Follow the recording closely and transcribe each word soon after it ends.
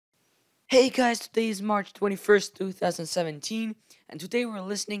Hey guys, today is March 21st, 2017, and today we're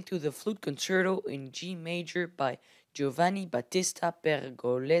listening to the Flute Concerto in G major by Giovanni Battista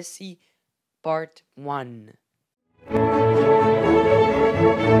Pergolesi, Part 1.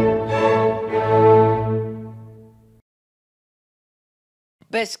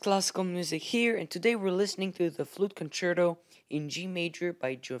 Best classical music here, and today we're listening to the Flute Concerto in G major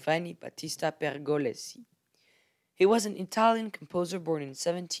by Giovanni Battista Pergolesi. He was an Italian composer born in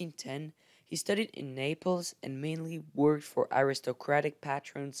 1710. He studied in Naples and mainly worked for aristocratic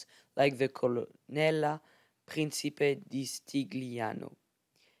patrons like the Colonna, principe di Stigliano.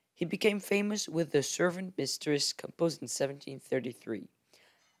 He became famous with the Servant Mistress, composed in 1733.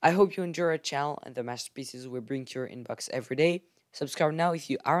 I hope you enjoy our channel and the masterpieces we bring to your inbox every day. Subscribe now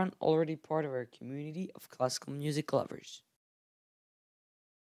if you aren't already part of our community of classical music lovers.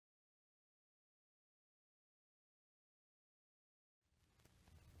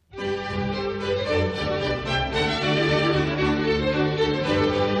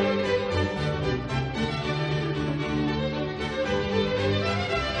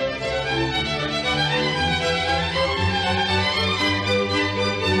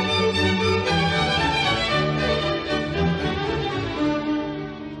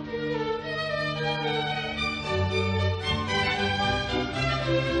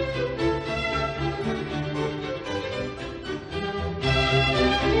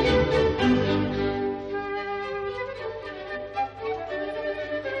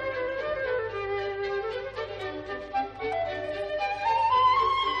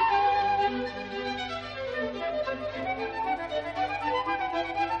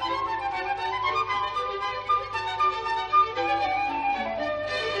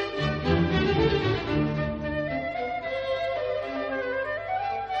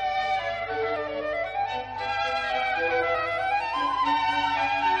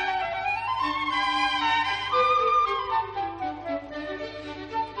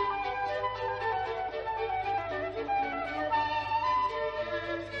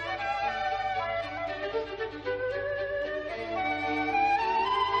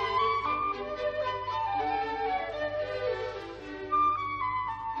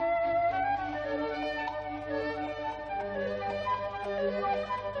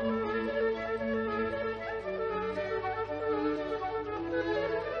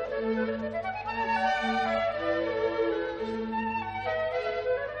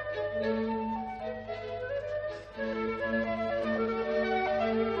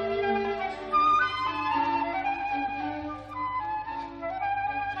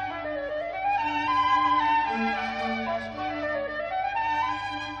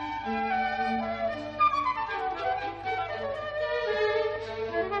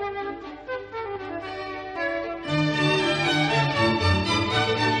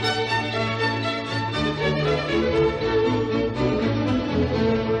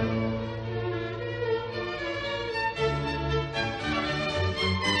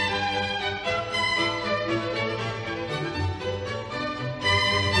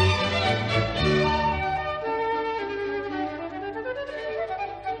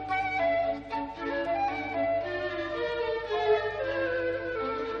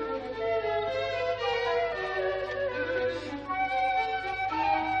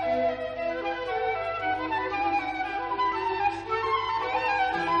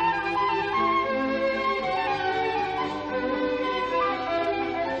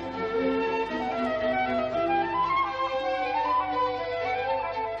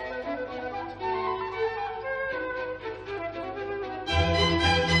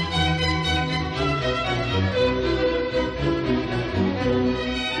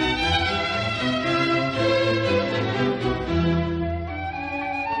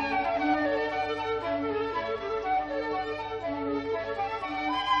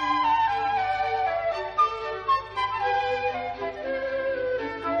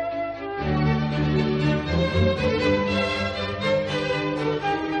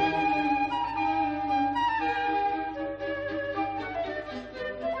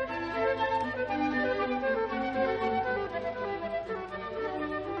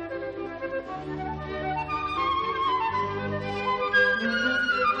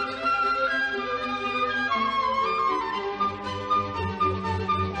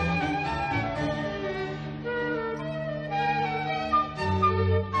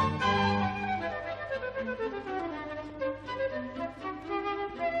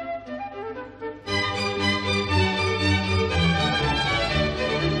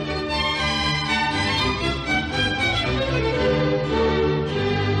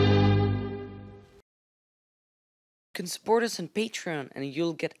 support us on Patreon and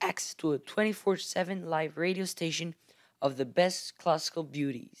you'll get access to a 24/7 live radio station of the best classical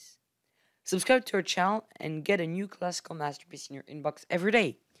beauties. Subscribe to our channel and get a new classical masterpiece in your inbox every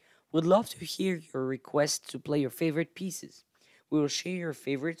day. We'd love to hear your requests to play your favorite pieces. We will share your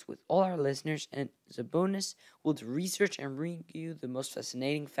favorites with all our listeners, and as a bonus, we'll research and bring you the most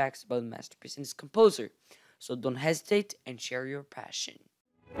fascinating facts about the masterpiece and its composer. So don't hesitate and share your passion.